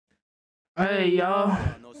Hey y'all,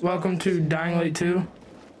 welcome to Dying Light 2.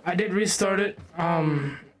 I did restart it,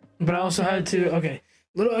 but I also had to, okay,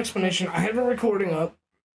 little explanation. I have a recording up.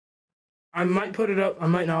 I might put it up, I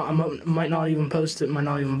might not, might not even post it, might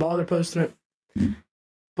not even bother posting it.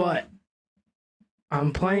 But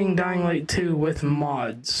I'm playing Dying Light 2 with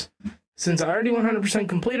mods. Since I already 100%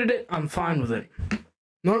 completed it, I'm fine with it.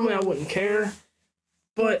 Normally I wouldn't care,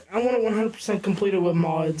 but I want to 100% complete it with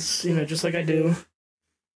mods, you know, just like I do.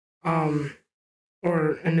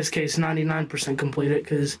 Or in this case, 99% completed,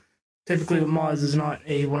 because typically with mods is not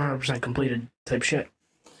a 100% completed type shit.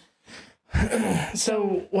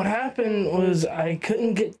 So what happened was I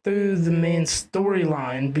couldn't get through the main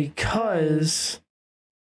storyline because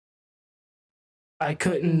I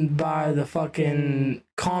couldn't buy the fucking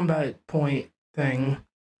combat point thing,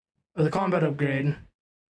 or the combat upgrade,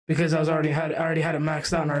 because I already had it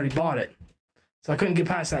maxed out and I already bought it. So I couldn't get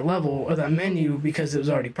past that level or that menu because it was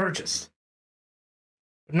already purchased.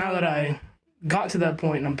 But now that I got to that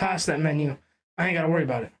point and I'm past that menu, I ain't gotta worry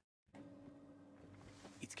about it.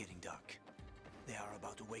 It's getting dark. They are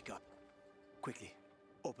about to wake up. Quickly,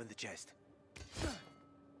 open the chest.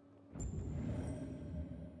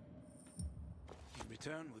 In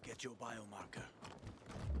return, we'll get you a biomarker.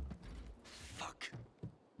 Fuck.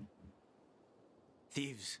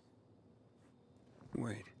 Thieves.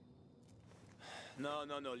 Wait. No,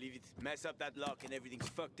 leave it. Mess up that lock and everything's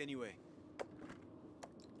fucked anyway.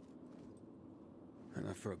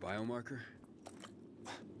 Enough for a biomarker?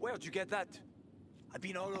 Where'd you get that? I've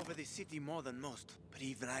been all over this city more than most, but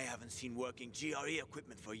even I haven't seen working GRE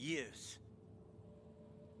equipment for years.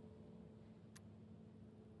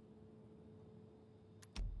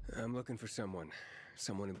 I'm looking for someone.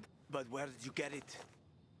 But where did you get it?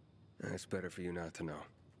 It's better for you not to know.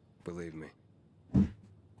 Believe me.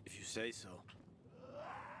 If you say so.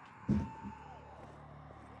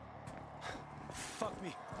 Fuck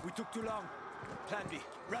me. We took too long. Plan B.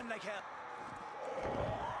 Run like hell.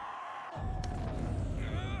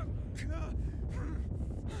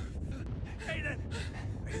 Aiden!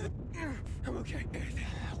 I'm okay.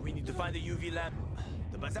 We need to find the UV lamp.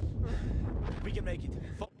 The bazaar. We can make it.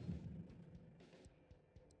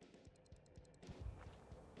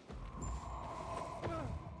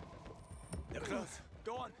 They're close.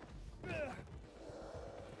 Go on.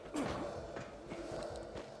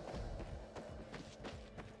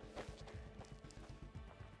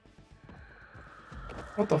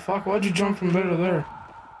 What the fuck? Why'd you jump from there to there?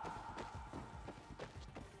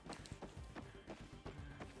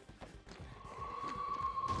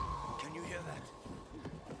 Can you hear that?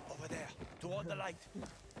 Over there, toward the light.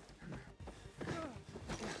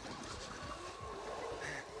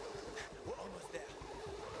 We're almost there.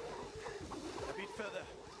 A bit further.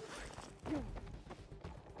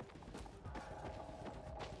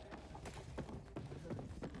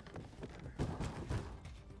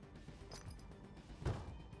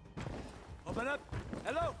 Open up!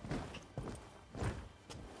 Hello!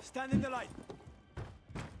 Stand in the light.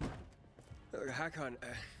 Hakon,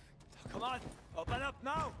 Come on! Open up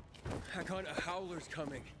now! Hakon, a howler's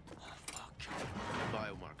coming. Oh, fuck.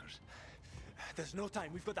 Biomarkers. There's no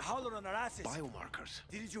time. We've got the howler on our asses. Biomarkers.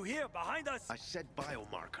 Didn't you hear? Behind us! I said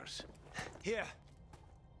biomarkers. Here.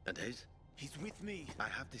 And his? He's with me. I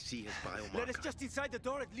have to see his biomarker. Let us just inside the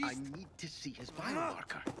door at least. I need to see his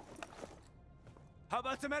biomarker. How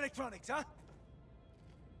about some electronics, huh?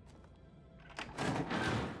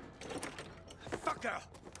 Fucker!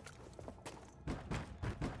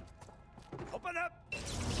 Open up!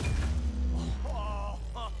 Oh.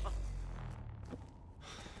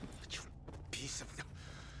 You piece of...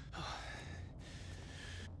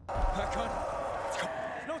 Hakon!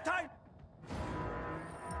 There's no time!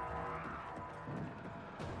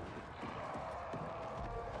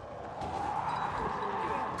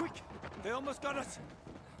 Quick! They almost got us!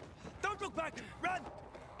 Don't look back! Run!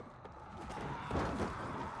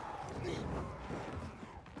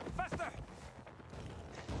 Faster!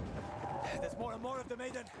 There's more and more of the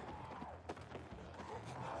maiden.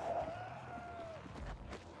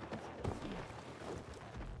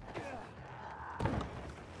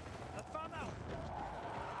 Not far now.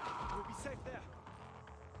 We'll be safe there.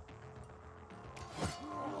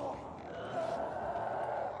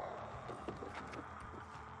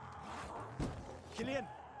 Killian,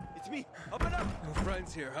 it's me. Open up. No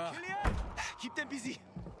friends here, huh? Killian, keep them busy.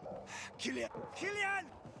 Killian, Killian!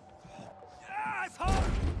 Asshole!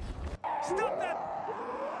 Stop them!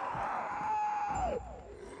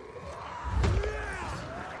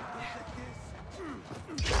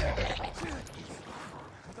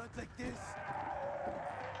 Not like this.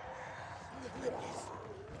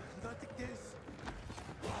 Not like this.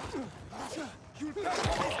 You'll pay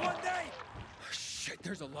for this one day! Shit,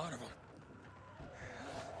 there's a lot of them.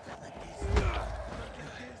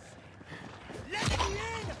 Let me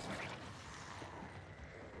in!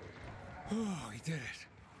 Oh, he did it.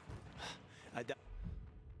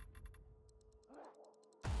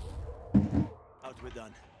 Out we're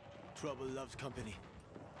done. Trouble loves company.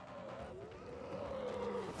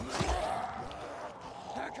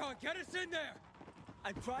 Hakon, get us in there!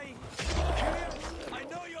 I'm trying. Killian, I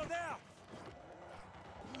know you're there!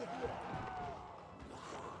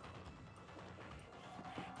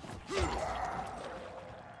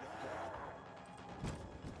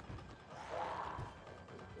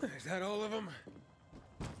 Is that all of them?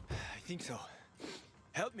 I think so.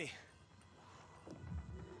 Help me.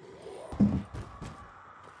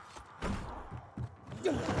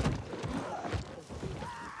 We're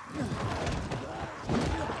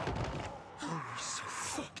so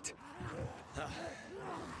fucked.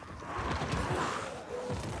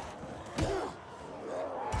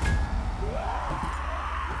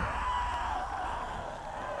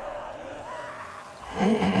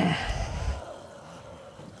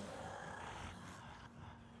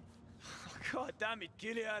 God damn it,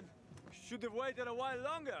 Killian. Should have waited a while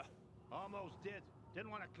longer. Almost did.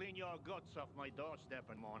 Didn't want to clean your guts off my doorstep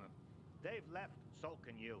in morning. They've left, so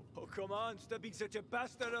can you. Oh, come on. Stop being such a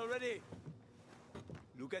bastard already.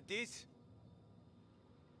 Look at this.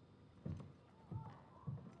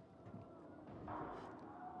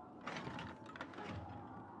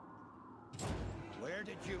 Where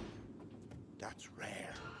did you... That's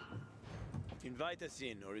rare. Invite us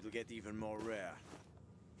in, or it'll get even more rare.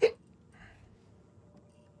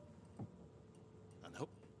 And hope...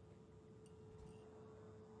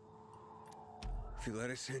 If you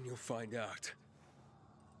let us in, you'll find out.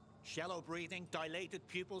 Shallow breathing, dilated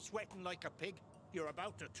pupils, sweating like a pig. You're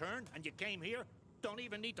about to turn, and you came here? Don't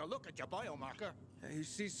even need to look at your biomarker. Hey, you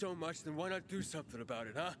see so much, then why not do something about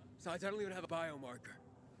it, huh? Besides, I don't even have a biomarker.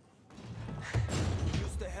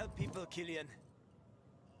 Used to help people, Killian.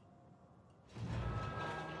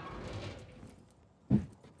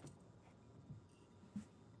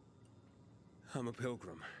 I'm a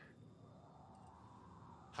pilgrim.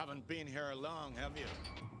 Haven't been here long, have you?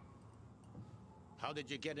 How did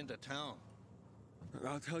you get into town?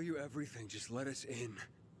 I'll tell you everything, just let us in.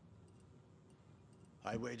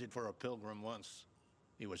 I waited for a pilgrim once.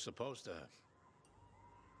 He was supposed to...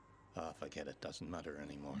 Ah, forget it, doesn't matter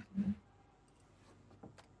anymore.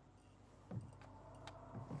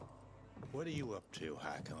 What are you up to,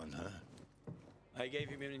 Hakon, huh? I gave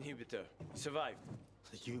him an inhibitor. He survived.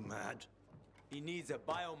 Are you mad? He needs a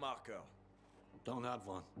biomarker. Don't have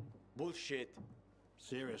one. Bullshit.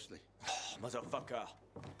 Seriously. Motherfucker.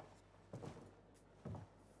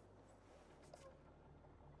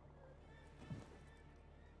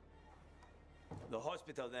 The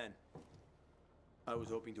hospital, then. I was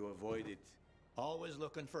hoping to avoid it. Always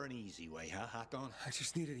looking for an easy way, huh, Hakon? I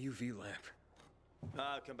just need a UV lamp.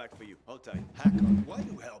 I'll come back for you. Hold tight. Hakon, why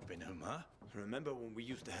you helping him, huh? Remember when we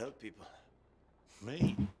used to help people?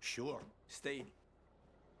 Me? Sure. Stay.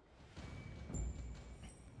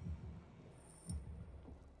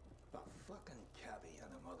 A fucking cabbie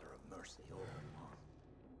and a mother of mercy all in one.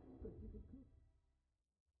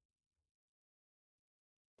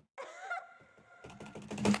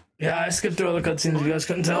 Yeah, I skipped through all the cutscenes if you guys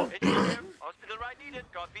couldn't tell. Hospital right needed,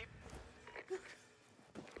 copy.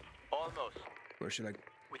 Almost. Where should I...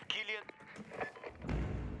 With Killian.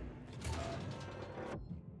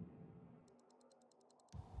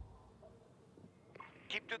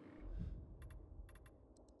 Keep to...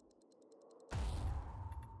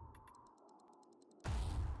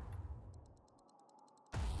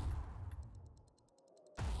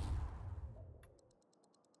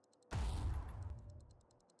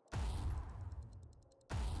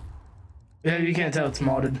 Yeah, you can't tell it's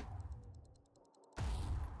modded.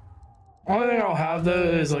 Only thing I'll have though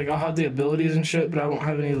is like I'll have the abilities and shit, but I won't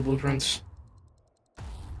have any of the blueprints.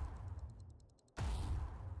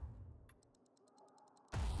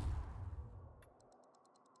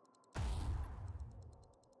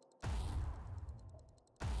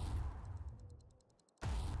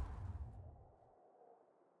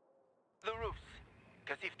 The roofs.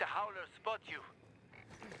 Cause if the Howlers spot you...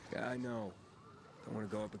 Yeah, I know. Don't want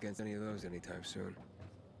to go up against any of those anytime soon.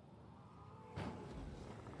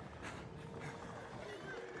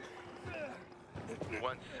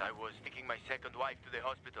 Once I was taking my second wife to the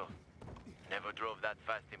hospital. Never drove that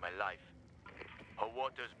fast in my life. Her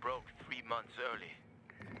waters broke 3 months early.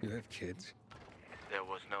 You have kids? There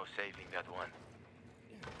was no saving that one.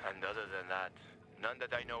 And other than that, none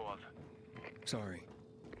that I know of. Sorry.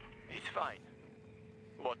 It's fine.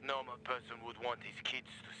 What normal person would want his kids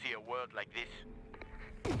to see a world like this?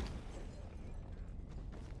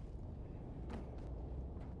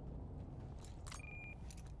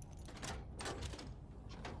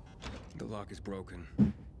 The lock is broken.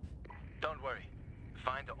 Don't worry.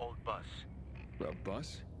 Find the old bus. A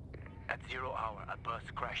bus? At 0 hour, a bus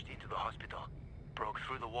crashed into the hospital. Broke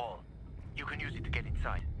through the wall. You can use it to get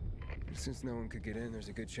inside. Since no one could get in, there's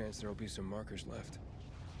a good chance there'll be some markers left.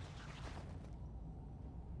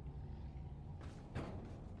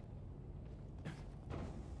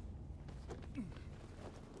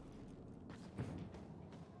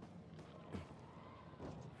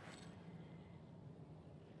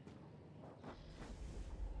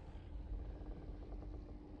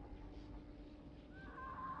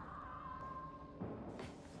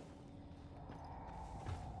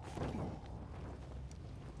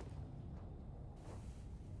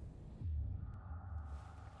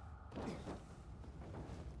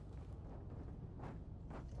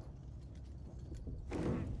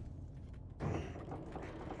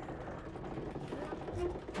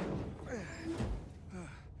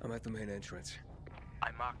 I'm at the main entrance. I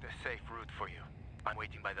marked a safe route for you. I'm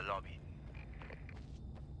waiting by the lobby.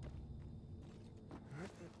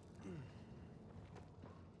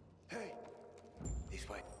 Hey! This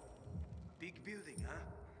way. Big building, huh?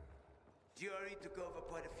 GRE took over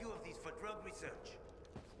quite a few of these for drug research.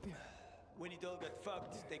 When it all got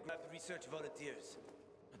fucked, they grabbed research volunteers.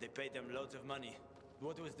 They paid them loads of money.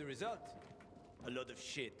 What was the result? A lot of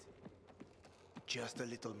shit. Just a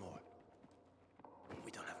little more.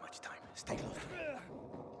 We don't have much time. Stay close to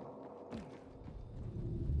me.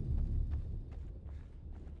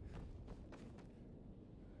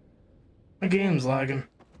 The game's lagging.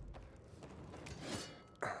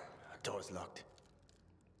 Door's locked.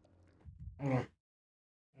 Hold on. I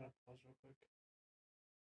gotta pause real quick.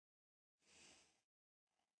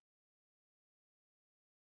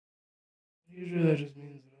 Usually that just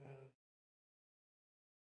means that I have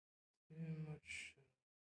too much shit.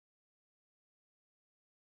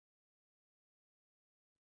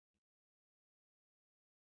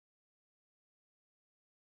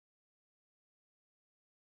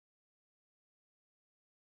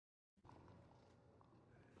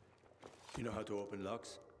 You know how to open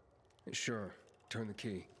locks? Sure. Turn the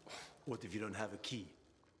key. What if you don't have a key?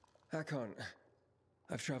 Hakon,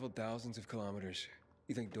 I've traveled thousands of kilometers.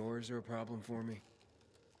 You think doors are a problem for me?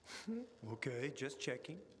 Okay, just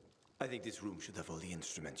checking. I think this room should have all the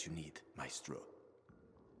instruments you need, Maestro.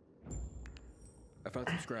 I found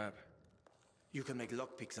some scrap. You can make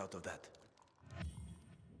lockpicks out of that.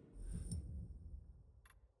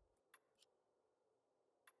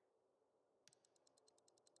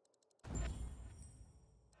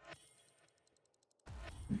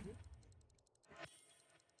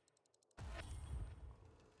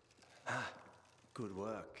 Ah, good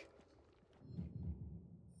work.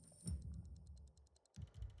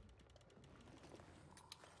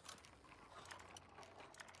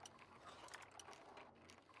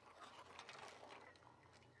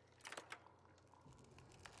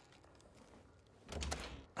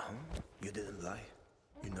 You didn't lie.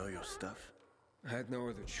 You know your stuff. I had no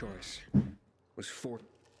other choice. Was forced.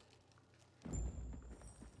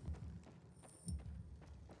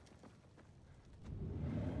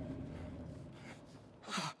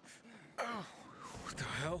 What the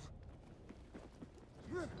hell?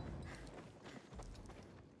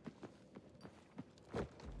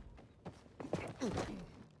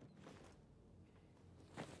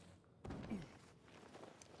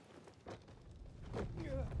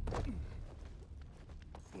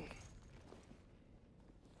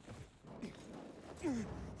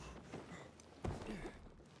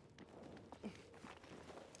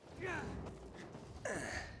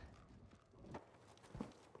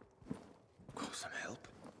 Call some help.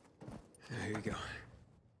 There you go.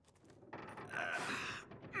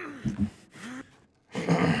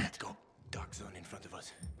 Let's go. Dark zone in front of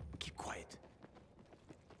us. Keep quiet.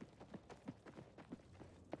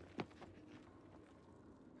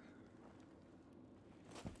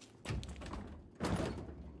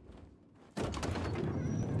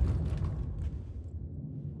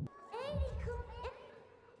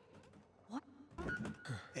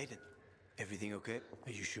 Aiden, everything okay?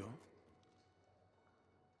 Are you sure?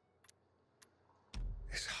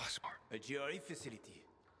 This hospital. A GRE facility.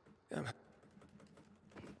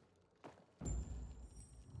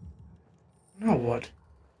 Now what?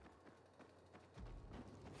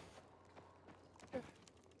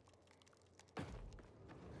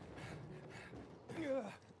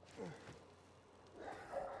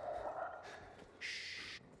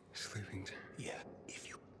 Sleeping. Yeah, if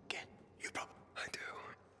you can. You probably. I do.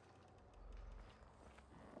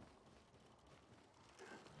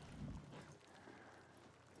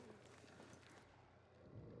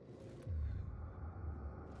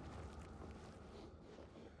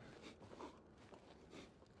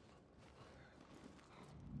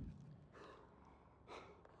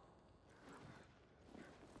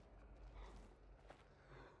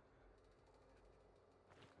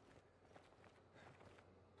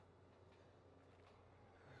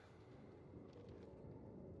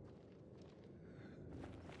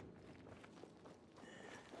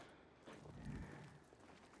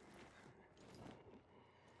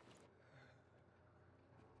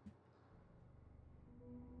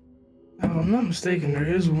 I'm not mistaken,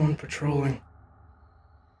 there is one patrolling.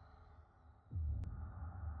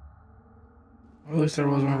 Or at least there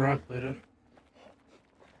was whenever I played it.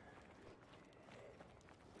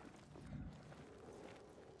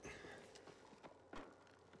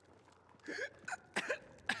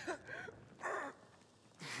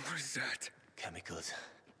 What is that? Chemicals.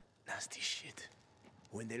 Nasty shit.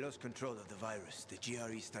 When they lost control of the virus, the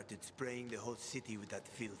GRE started spraying the whole city with that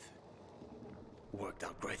filth. Worked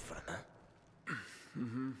out great for them, huh?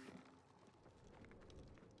 Mm-hmm.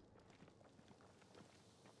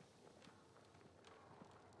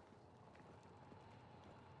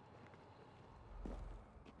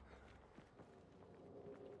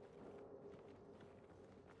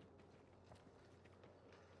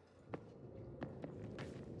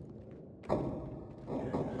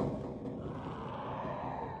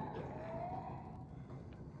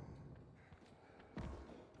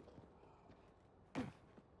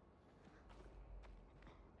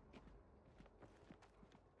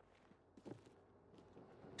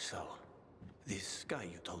 So, this guy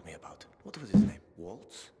you told me about, what was his name?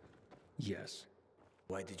 Waltz? Yes.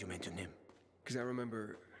 Why did you mention him? Because I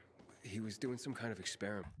remember he was doing some kind of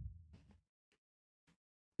experiment.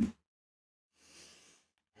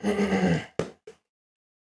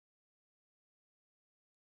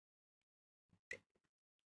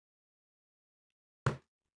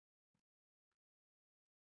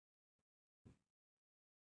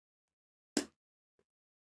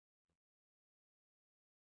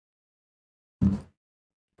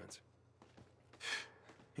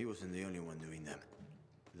 He wasn't the only one doing them.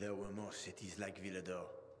 There were more cities like Villador,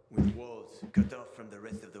 with walls cut off from the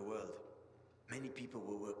rest of the world. Many people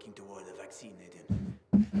were working toward a vaccine,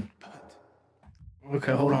 Aiden. But...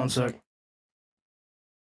 Okay, hold on a sec.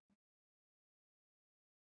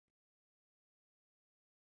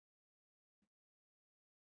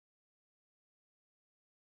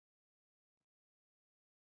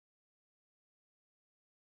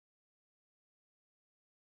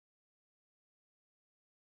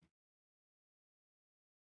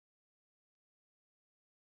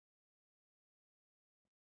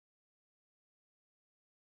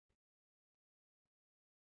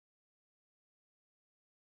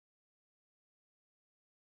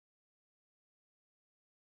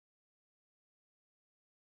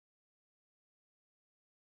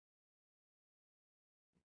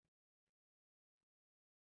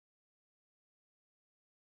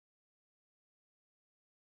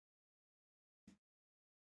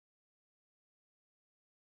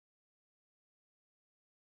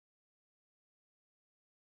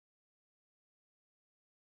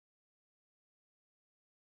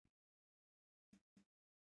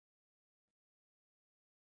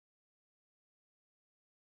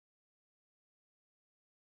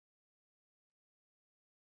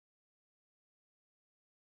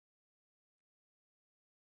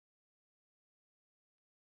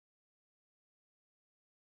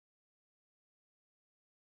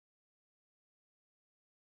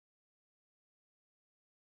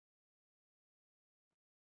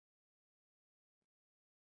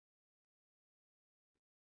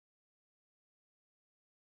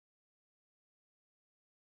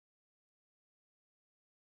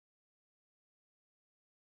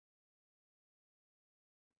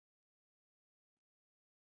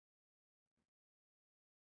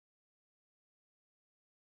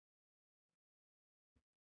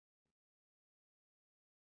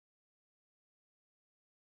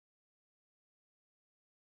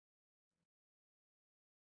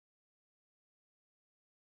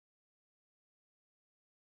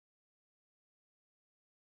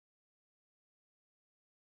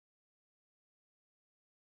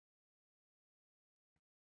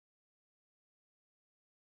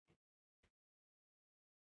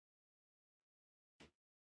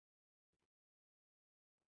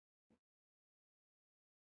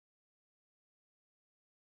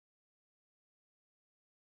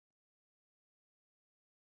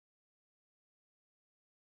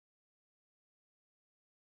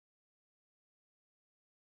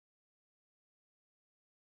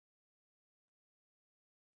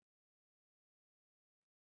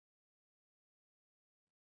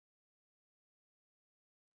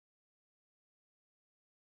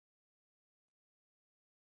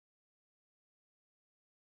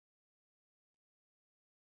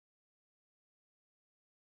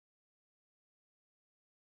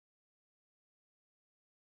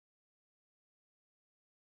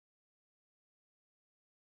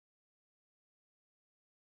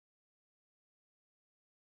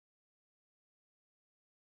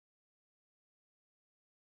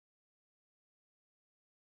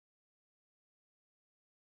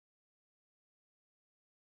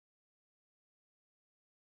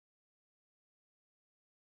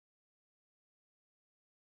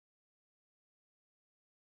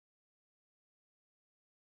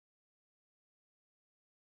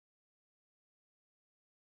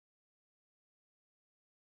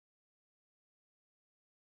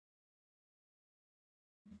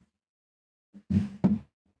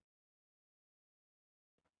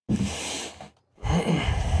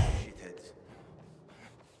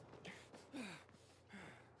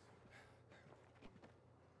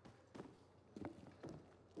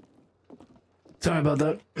 Sorry about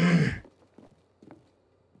that.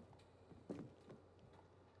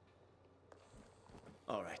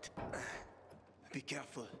 All right. Be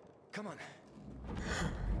careful. Come on.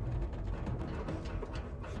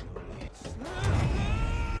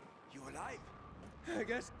 You alive? I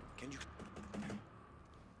guess. Can you...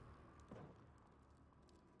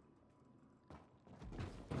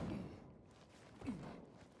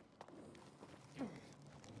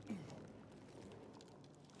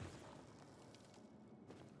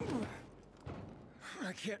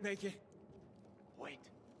 I can't make it. Wait.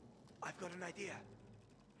 I've got an idea.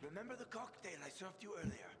 Remember the cocktail I served you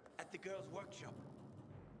earlier at the girls' workshop?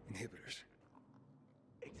 Inhibitors.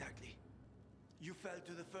 Exactly. You fell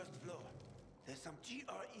to the first floor. There's some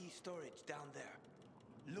GRE storage down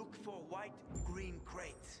there. Look for white, green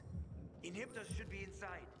crates. Inhibitors should be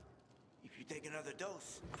inside. If you take another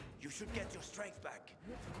dose, you should get your strength back.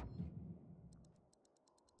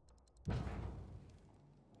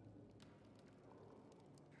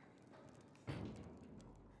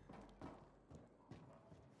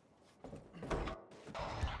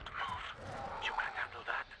 You can't handle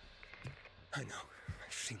that. I know.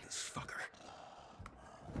 I've seen this fucker.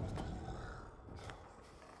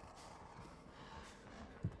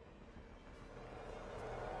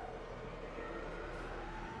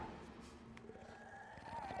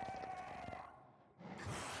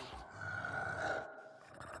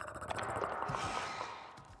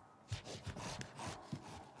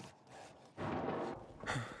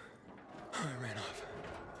 I ran off.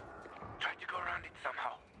 Try to go around it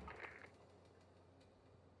somehow.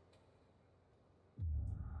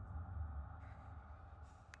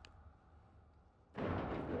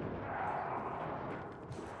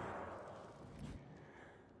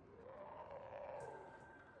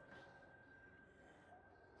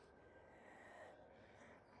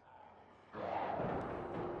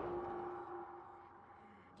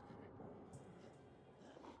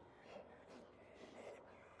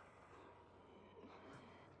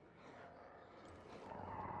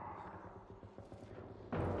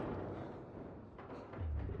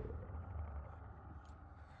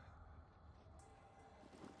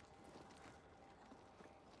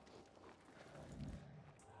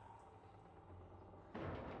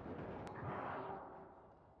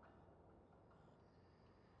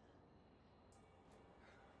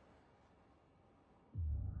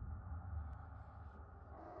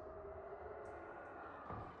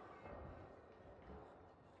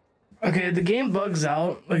 Okay, the game bugs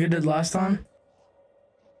out like it did last time.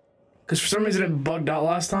 Because for some reason it bugged out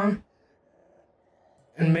last time.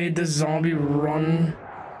 And made this zombie run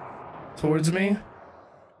towards me.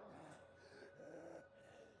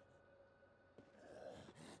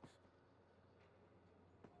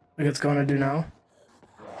 Like it's gonna do now.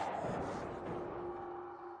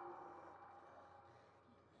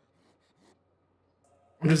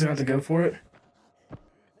 I'm just gonna have to go for it.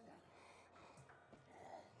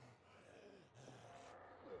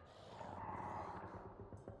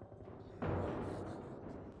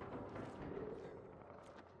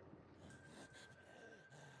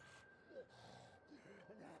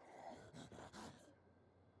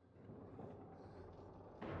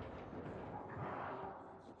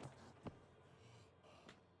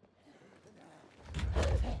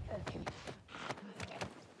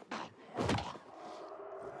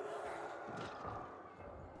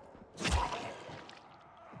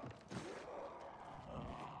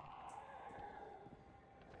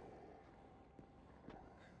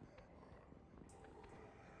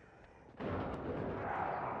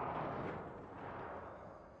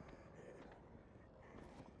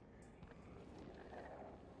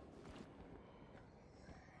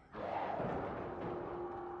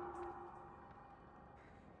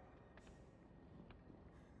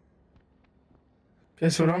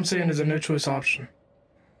 Guess what I'm saying is a no choice option.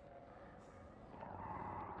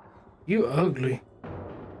 You ugly.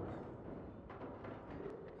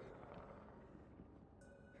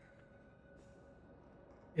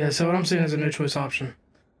 Yeah, so what I'm saying is a no choice option.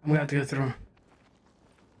 I'm gonna have to go through them.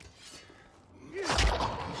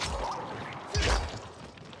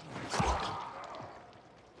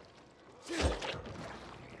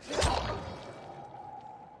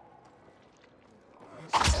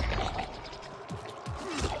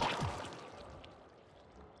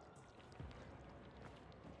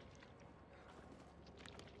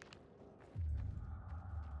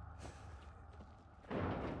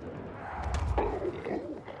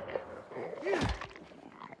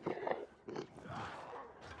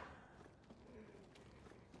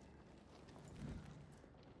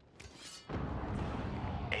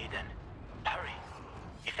 Aiden, hurry.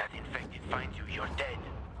 If that infected finds you, you're dead.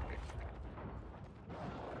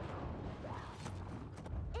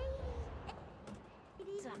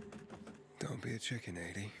 chicken,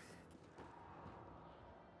 80.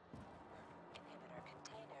 Inhibitor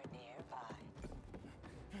container nearby.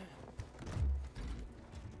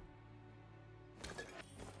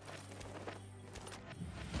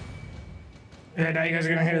 Yeah, now you guys are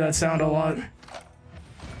gonna hear that sound a lot.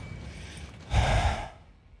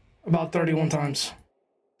 About 31 times,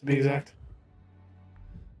 to be exact.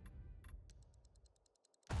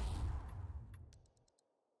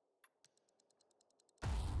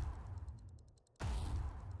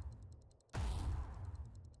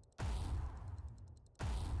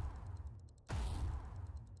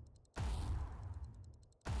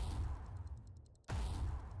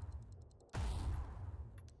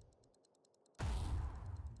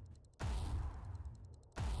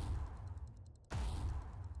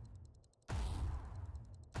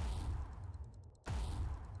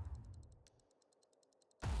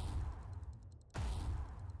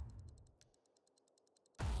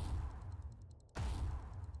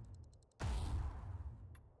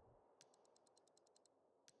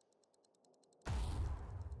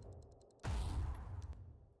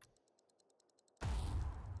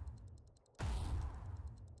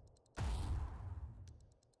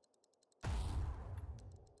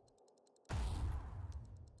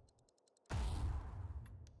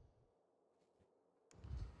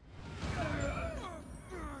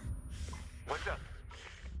 What's up?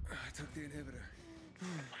 I took the inhibitor.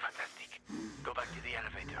 Fantastic. Go back to the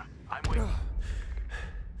elevator. I'm waiting.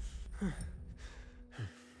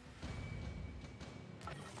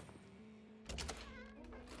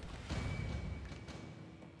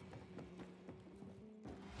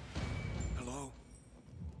 Hello?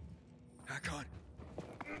 Hakon?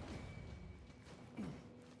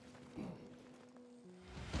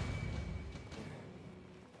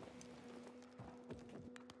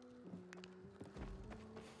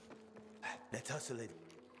 Let's hustle it.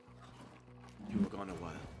 You were gone a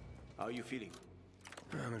while. How are you feeling?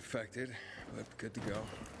 I'm infected, but good to go.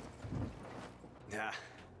 Yeah,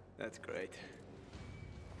 that's great.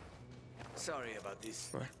 Sorry about this.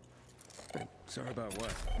 What? Sorry about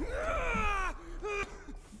what?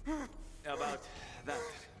 About that.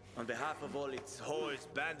 On behalf of all its whores,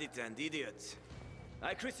 bandits, and idiots,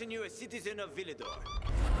 I christen you a citizen of Villedor.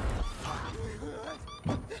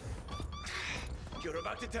 You're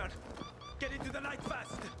about to turn. Get into the light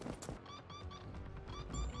fast!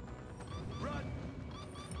 Run!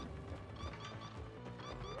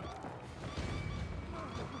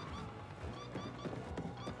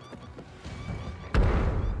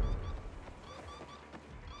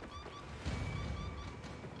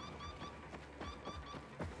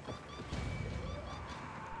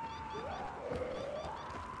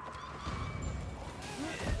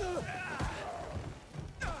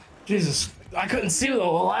 Jesus, I couldn't see the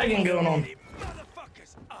lagging going on.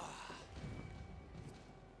 Motherfuckers!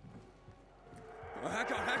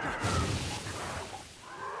 Hakon!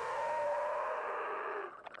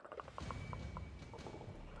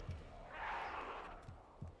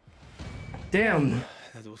 Damn.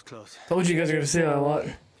 That was close. Told you guys are gonna see that a lot.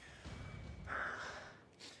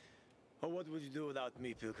 Oh, what would you do without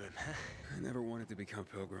me, Pilgrim? I never wanted to become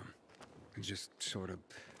Pilgrim. I just sort of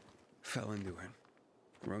fell into it.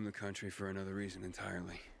 Roamed the country for another reason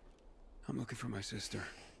entirely. I'm looking for my sister.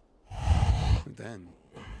 But then...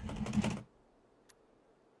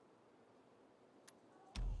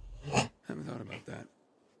 haven't thought about that.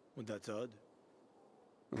 Well, that's odd.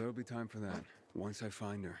 Well, there'll be time for that, once I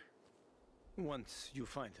find her. Once you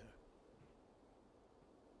find her.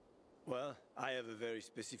 Well, I have a very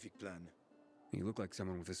specific plan. You look like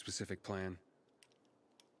someone with a specific plan.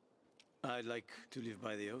 I'd like to live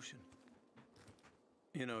by the ocean.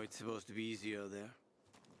 You know, it's supposed to be easier there.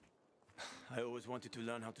 I always wanted to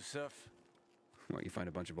learn how to surf. What, you find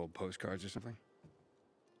a bunch of old postcards or something?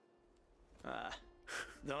 Ah,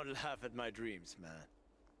 don't laugh at my dreams, man.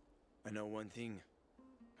 I know one thing.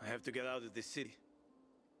 I have to get out of this city.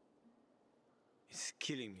 It's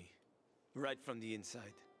killing me, right from the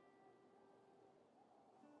inside.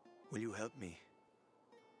 Will you help me?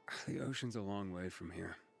 The ocean's a long way from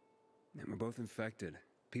here. And we're both infected.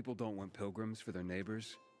 People don't want pilgrims for their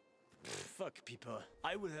neighbors. Fuck people.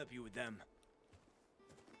 I will help you with them.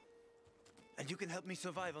 And you can help me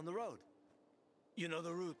survive on the road. You know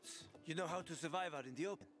the routes. You know how to survive out in the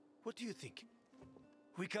open. What do you think?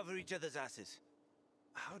 We cover each other's asses.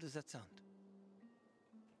 How does that sound?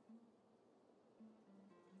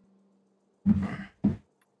 And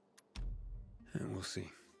we'll see.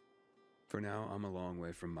 For now, I'm a long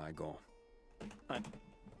way from my goal. But...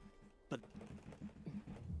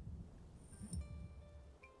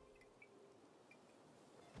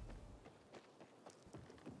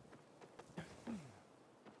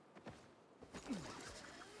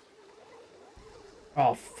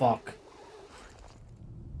 Oh, fuck.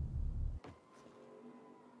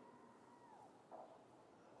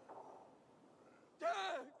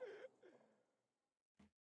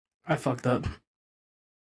 I fucked up.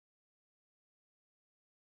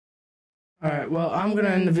 Alright, well, I'm gonna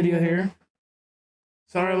end the video here.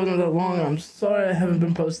 Sorry I wasn't that long. I'm sorry I haven't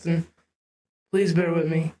been posting. Please bear with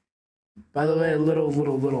me. By the way, a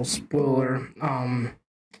little spoiler.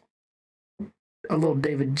 A little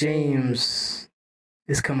David James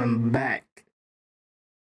is coming back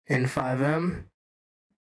in FiveM.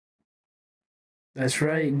 That's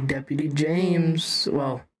right, Deputy James.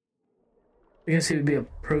 Well, I guess he would be a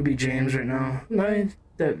Proby James right now. No,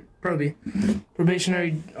 that Proby.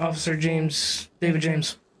 Probationary Officer James, David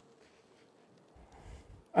James.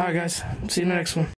 Alright guys, see you in the next one.